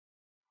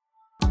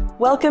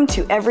Welcome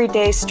to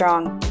Everyday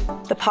Strong,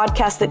 the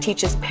podcast that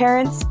teaches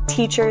parents,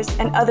 teachers,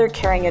 and other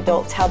caring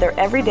adults how their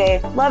everyday,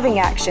 loving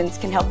actions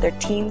can help their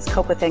teens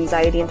cope with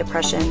anxiety and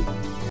depression.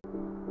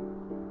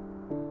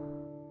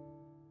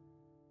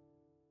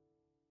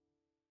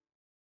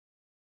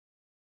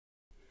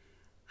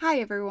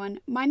 Hi everyone,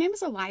 my name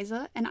is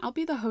Eliza, and I'll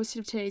be the host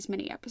of today's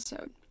mini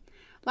episode.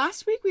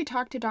 Last week we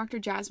talked to Dr.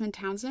 Jasmine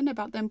Townsend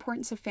about the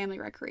importance of family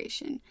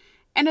recreation,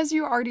 and as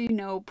you already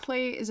know,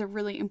 play is a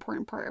really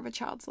important part of a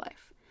child's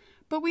life.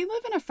 But we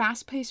live in a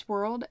fast-paced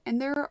world,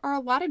 and there are a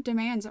lot of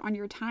demands on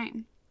your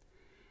time.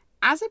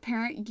 As a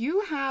parent,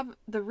 you have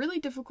the really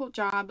difficult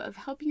job of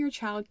helping your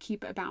child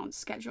keep a balanced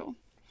schedule.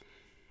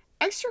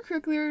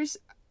 Extracurriculars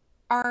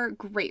are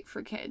great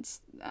for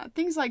kids.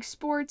 Things like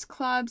sports,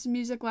 clubs,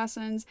 music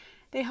lessons,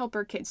 they help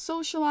our kids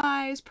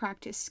socialize,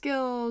 practice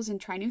skills,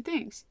 and try new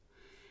things.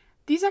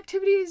 These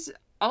activities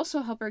also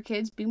help our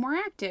kids be more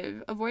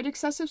active, avoid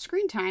excessive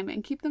screen time,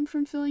 and keep them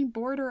from feeling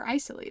bored or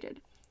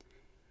isolated.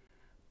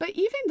 But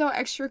even though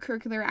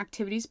extracurricular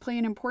activities play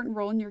an important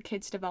role in your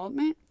kid's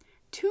development,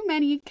 too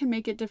many can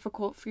make it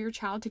difficult for your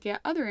child to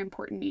get other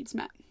important needs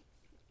met.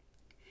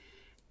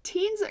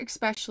 Teens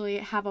especially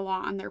have a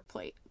lot on their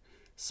plate.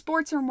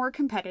 Sports are more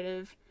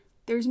competitive,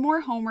 there's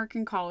more homework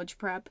and college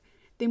prep,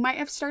 they might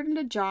have started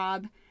a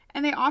job,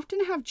 and they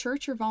often have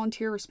church or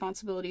volunteer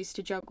responsibilities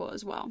to juggle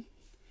as well.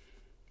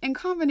 In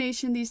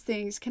combination, these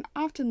things can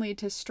often lead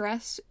to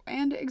stress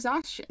and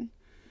exhaustion.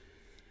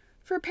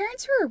 For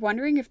parents who are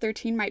wondering if their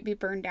teen might be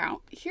burned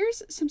out,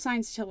 here's some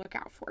signs to look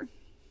out for.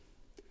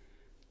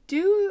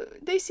 Do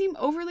they seem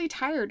overly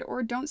tired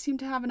or don't seem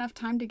to have enough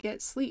time to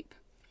get sleep?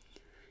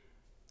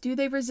 Do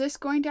they resist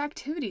going to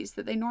activities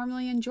that they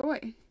normally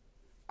enjoy?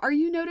 Are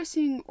you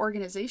noticing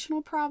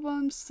organizational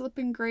problems,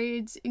 slipping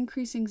grades,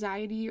 increased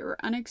anxiety, or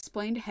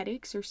unexplained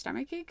headaches or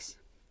stomach aches?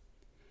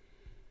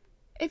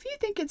 If you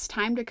think it's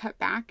time to cut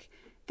back,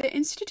 the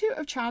Institute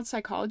of Child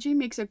Psychology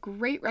makes a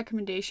great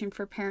recommendation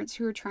for parents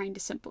who are trying to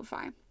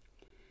simplify.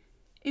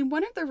 In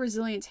one of their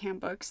resilience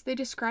handbooks, they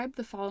describe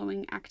the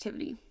following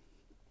activity.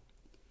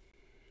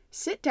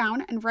 Sit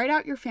down and write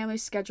out your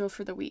family's schedule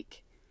for the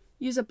week.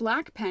 Use a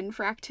black pen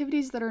for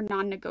activities that are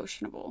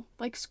non-negotiable,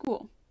 like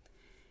school.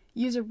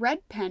 Use a red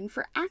pen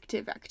for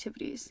active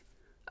activities,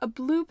 a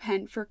blue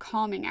pen for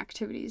calming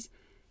activities,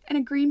 and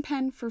a green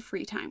pen for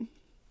free time.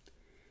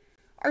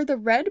 Are the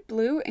red,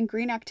 blue, and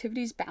green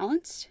activities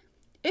balanced?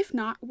 If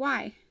not,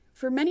 why?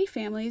 For many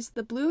families,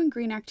 the blue and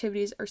green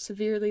activities are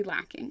severely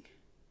lacking.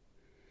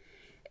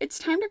 It's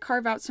time to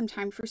carve out some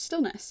time for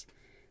stillness.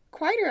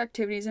 Quieter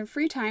activities and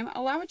free time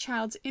allow a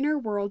child's inner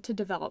world to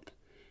develop,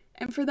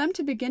 and for them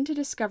to begin to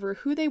discover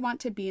who they want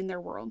to be in their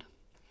world.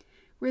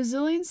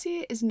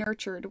 Resiliency is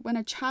nurtured when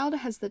a child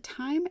has the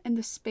time and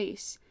the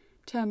space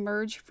to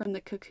emerge from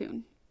the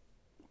cocoon.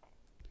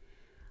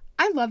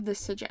 I love this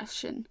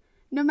suggestion.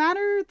 No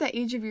matter the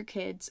age of your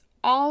kids,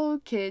 all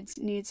kids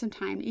need some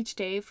time each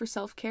day for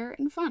self-care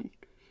and fun.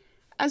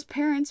 As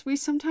parents, we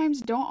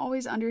sometimes don't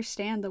always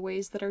understand the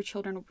ways that our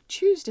children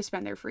choose to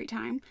spend their free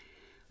time,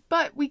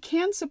 but we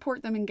can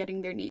support them in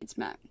getting their needs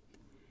met.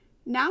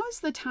 Now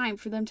is the time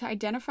for them to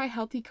identify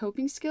healthy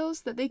coping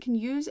skills that they can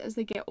use as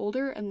they get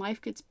older and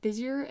life gets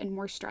busier and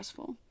more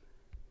stressful.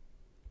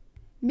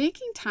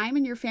 Making time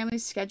in your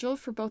family's schedule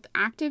for both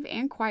active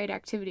and quiet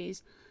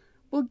activities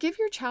will give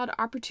your child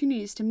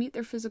opportunities to meet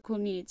their physical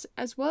needs,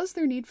 as well as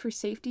their need for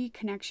safety,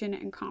 connection,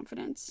 and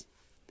confidence.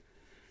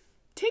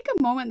 Take a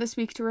moment this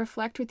week to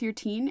reflect with your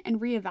teen and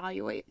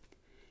reevaluate.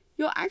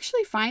 You'll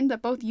actually find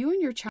that both you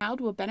and your child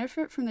will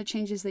benefit from the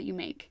changes that you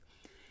make.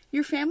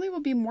 Your family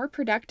will be more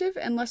productive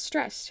and less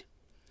stressed.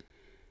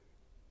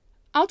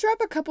 I'll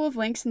drop a couple of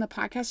links in the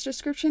podcast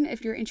description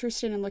if you're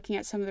interested in looking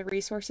at some of the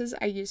resources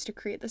I used to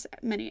create this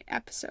mini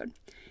episode.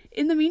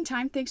 In the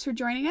meantime, thanks for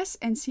joining us,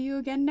 and see you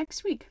again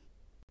next week.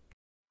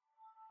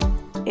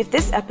 If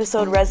this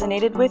episode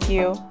resonated with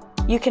you,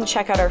 you can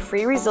check out our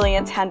free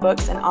resilience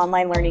handbooks and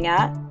online learning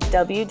at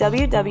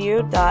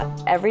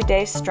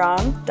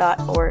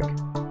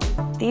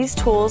www.everydaystrong.org. These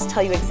tools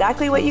tell you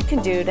exactly what you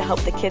can do to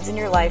help the kids in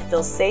your life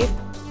feel safe,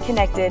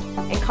 connected,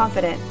 and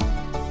confident.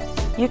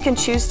 You can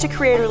choose to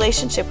create a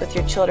relationship with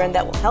your children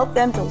that will help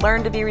them to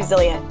learn to be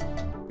resilient,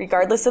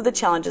 regardless of the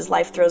challenges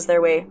life throws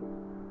their way.